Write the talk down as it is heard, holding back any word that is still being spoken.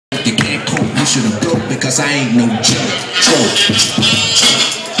should have broke because I ain't no joke.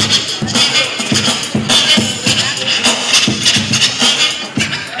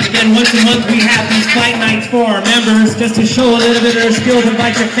 Again, once a month we have these fight nights for our members just to show a little bit of their skills,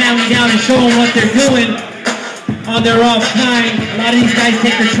 invite your family down and show them what they're doing on their off time. A lot of these guys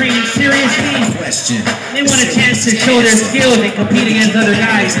take their training seriously. They want a chance to show their skills and compete against other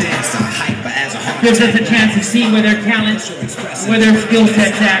guys. Gives us a chance to see where their talent, where their skill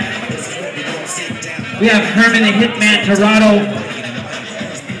set's at. We have Herman the Hitman Torado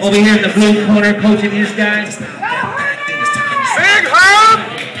over here in the blue corner coaching these guys. Big Herb!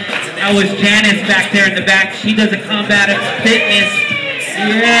 That was Janice back there in the back. She does a combative fitness.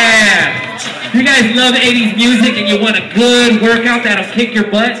 Yeah. If you guys love 80s music and you want a good workout that'll kick your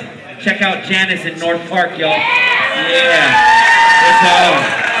butt, check out Janice in North Park, y'all. Yeah. That's all.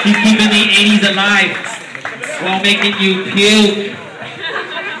 She's keeping the 80s alive while making you puke.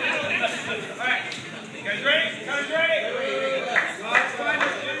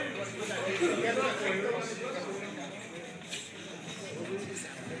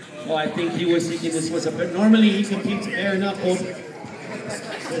 Well, I think he was thinking this was a bit. Normally he competes bare knuckle.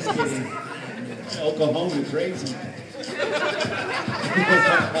 Just kidding. Oklahoma crazy.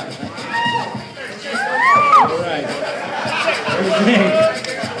 All right. Okay.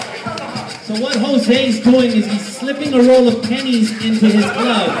 So what Jose's doing is he's slipping a roll of pennies into his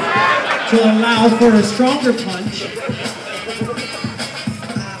glove to allow for a stronger punch.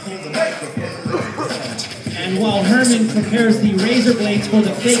 And while Herman prepares the razor blades for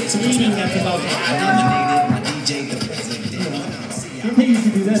the fake bleeding that's about to happen. Didn't they used to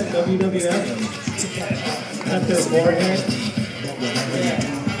do that at WWF? Cut their forehead?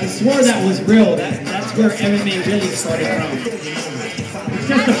 Yeah. I swore that was real. That's where MMA really started from. It's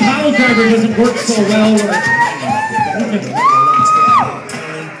just the pile driver doesn't work so well.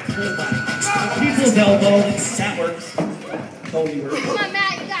 People's elbow, that works. Totally works.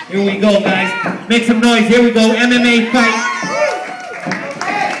 Here we go, guys. Make some noise. Here we go. MMA fight.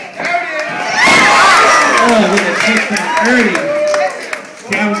 Oh, with a takedown early.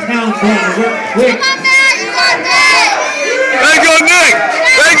 Downtown going to work quick. There you go, Nick!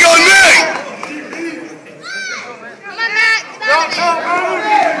 There you go, Nick!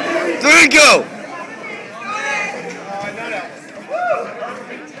 There you go!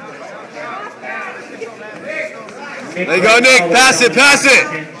 There you go, Nick. Pass it, pass it.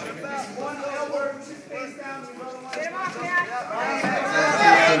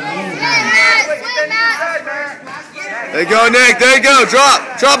 There you go, Nick. There you go.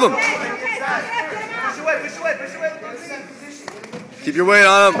 Drop him. Keep your weight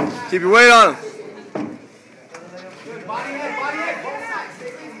on him. Keep your weight on him.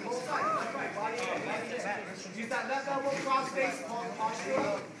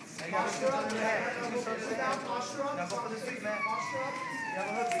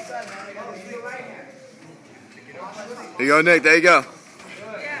 There you go, Nick. There you go.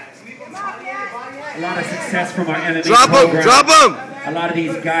 A lot of success from our MMA program. Drop him! A lot of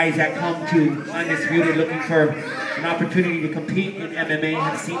these guys that come to Undisputed looking for an opportunity to compete in MMA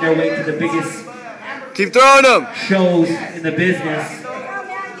have seen their way to the biggest Keep throwing them. Shows in the business.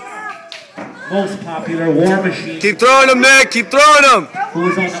 Most popular, War Machine. Keep throwing them, Nick. Keep throwing them. Who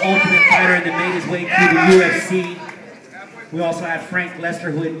was on the Ultimate Fighter and then made his way to the UFC. We also had Frank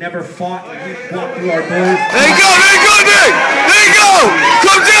Lester, who had never fought, and he walked through our doors. There you go, Nick! There you go!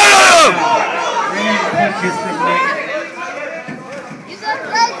 Come down on him! Punches from Nick.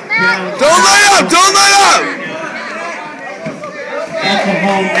 Don't let up! Don't let up!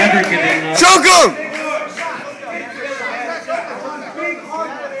 Alcohol never giving up. Choke him!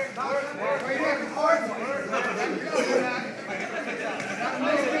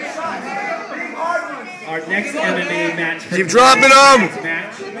 Our next MMA match. Keep dropping them.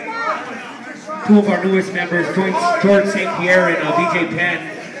 Two of our newest members, George St. Pierre and BJ Penn.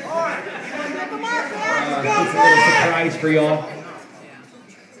 Just a little surprise for y'all.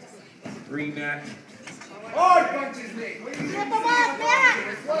 Rematch.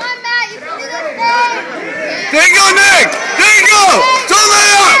 There you go, Nick! There you go! Don't let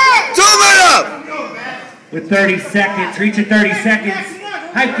up! Don't let up! With 30 seconds, reaching 30 seconds.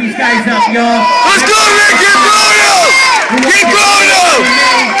 Hype these guys up, y'all. Let's go, Nick! Keep going up! Keep going up!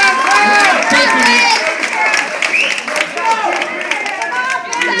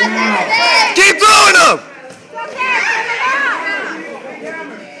 Keep throwing them!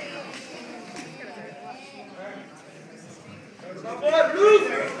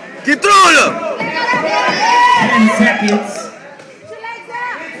 Keep throwing them! 10 seconds.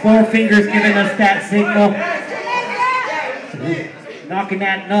 4 fingers giving us that signal. 9, knocking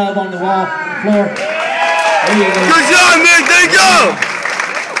that nub on the wall, on the floor. There you go. Good job, Nick. There you go.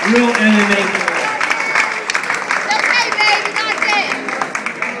 Real MMA.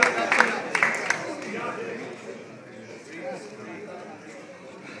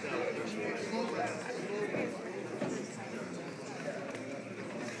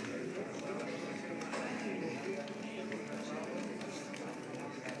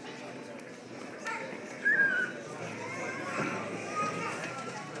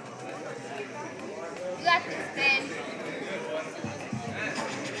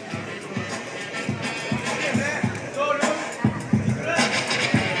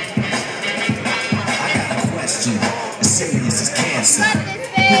 Serious as cancer.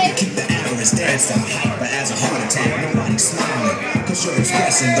 Keep the avarice dancing. Hyper as a heart attack. Nobody's smiling. Cause you're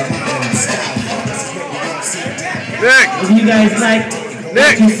expressing the modern style. Nick! If you guys like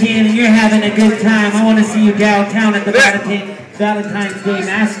what you're seeing and you're having a good time, I want to see you downtown at the Valentine's Day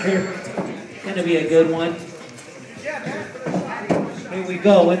Massacre. It's going to be a good one. Here we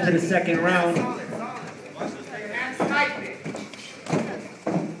go, into the second round.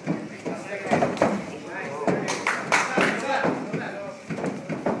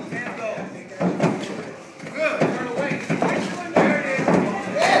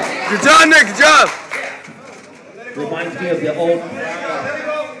 Good job, Nick. Good job. Reminds me of the old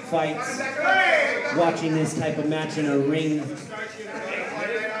fights, watching this type of match in a ring.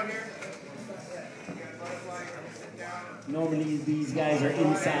 Normally these guys are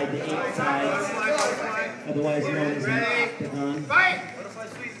inside the 8 sides, otherwise known as an octagon.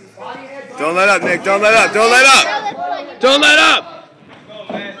 Don't let up, Nick. Don't let up. Don't let up. Don't let up.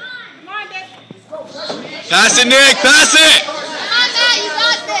 Pass it, Nick. Pass it.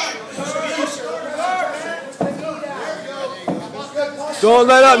 Don't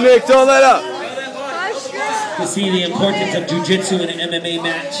let up, Nick. Don't let up. To see the importance of jiu-jitsu in an MMA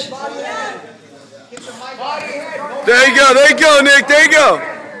match. There you go. There you go, Nick. There you go.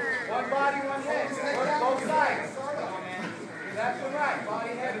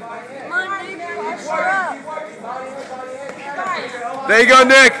 There you go,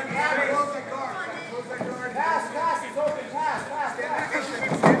 Nick.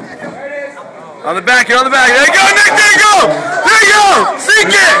 On the back, you're on the back. There you go, Nick. There you go. There you go.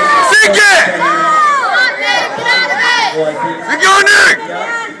 Sink it. Sink it. There you go, Nick.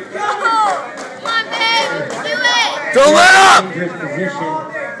 Don't let up. Position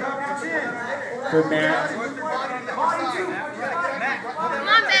for Matt. Come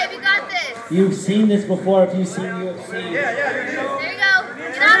on, babe. You got this. You've seen this before if you've seen UFC. There you go.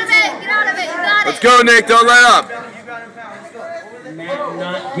 Get out of it. Get out of it. You got it. Let's go, Nick. Don't let up. Matt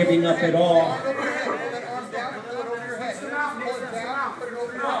not giving up at all.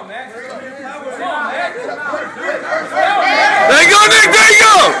 There you go, Nick. There you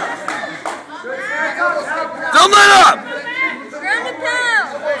go. Don't let up. Ground and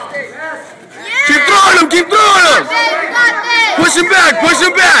pound. Yeah. Keep throwing him. Keep throwing him. Babe, you got this. Push him back. Push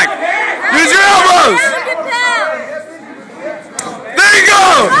him back. Use your elbows. Ground and pound. There you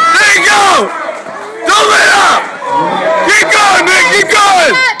go. There you go. Don't let up. Keep going, Nick. Keep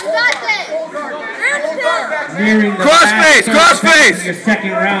going. You got this. Ground and pound. Nearing the Cross back face, third cross seconds face. of Your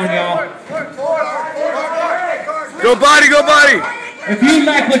second round, y'all. Go body, go body. If you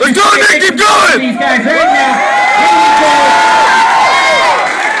like what Let's you go, see, Nick, keep going. these guys right now.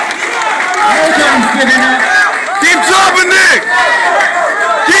 Nobody's giving up. Keep chopping, Nick.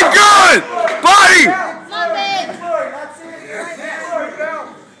 Keep going. Body. Come on, babe.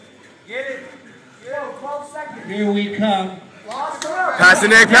 Here we come. Pass it,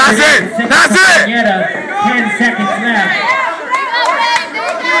 Nick. Pass it. Pass it. 10 seconds left.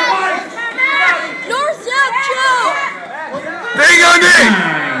 North, south, chill. There you go, Nick.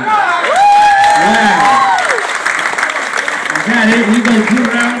 Wow. Is that it? We go 2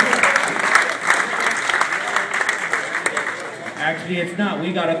 rounds? Actually, it's not. We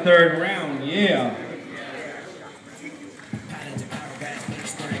got a 3rd round. Yeah.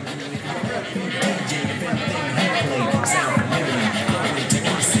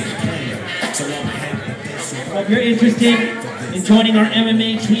 Well, if you're interested in joining our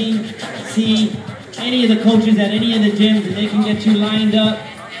MMA team, see any of the coaches at any of the gyms, and they can get you lined up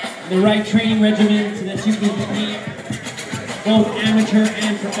in the right training regimen so that you can compete both amateur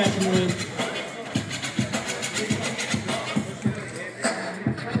and professionally.